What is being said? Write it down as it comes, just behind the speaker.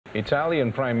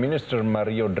Italian Prime Minister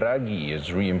Mario Draghi has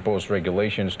reimposed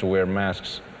regulations to wear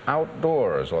masks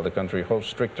outdoors, while the country hopes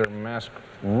stricter mask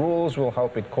rules will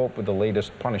help it cope with the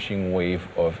latest punishing wave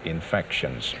of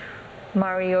infections.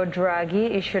 Mario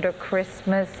Draghi issued a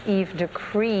Christmas Eve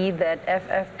decree that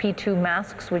FFP2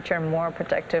 masks, which are more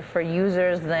protective for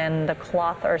users than the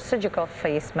cloth or surgical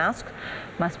face mask,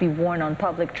 must be worn on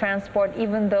public transport,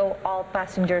 even though all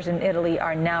passengers in Italy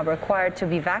are now required to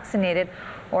be vaccinated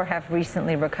or have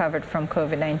recently recovered from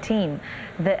COVID-19.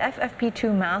 The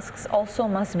FFP2 masks also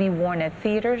must be worn at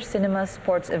theaters, cinemas,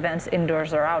 sports events,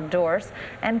 indoors or outdoors,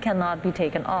 and cannot be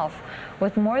taken off.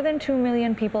 With more than 2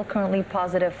 million people currently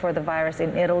positive for the virus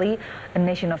in Italy, a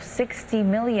nation of 60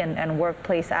 million, and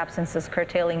workplace absences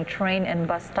curtailing train and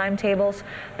bus timetables,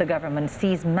 the government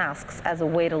sees masks as a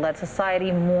way to let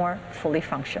society more fully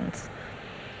function.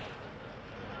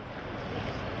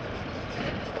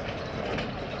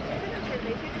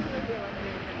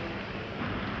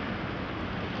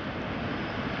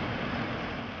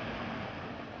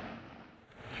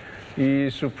 The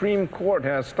Supreme Court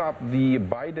has stopped the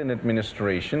Biden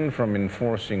administration from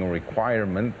enforcing a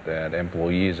requirement that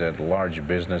employees at large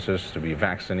businesses to be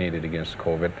vaccinated against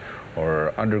COVID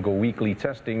or undergo weekly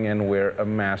testing and wear a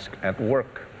mask at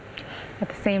work. At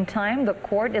the same time, the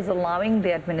court is allowing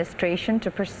the administration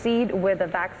to proceed with a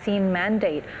vaccine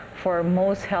mandate for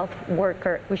most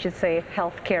healthcare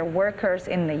workers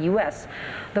in the U.S.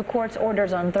 The court's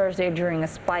orders on Thursday during a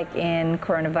spike in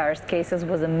coronavirus cases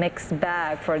was a mixed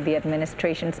bag for the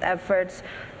administration's efforts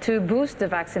to boost the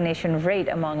vaccination rate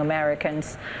among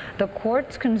Americans. The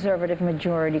court's conservative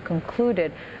majority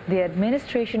concluded the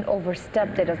administration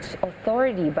overstepped its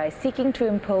authority by seeking to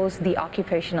impose the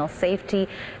Occupational Safety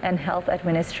and Health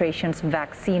Administration's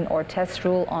vaccine or test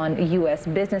rule on U.S.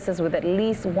 businesses with at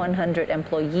least 100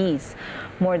 employees.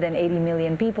 More than 80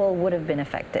 million people would have been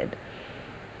affected.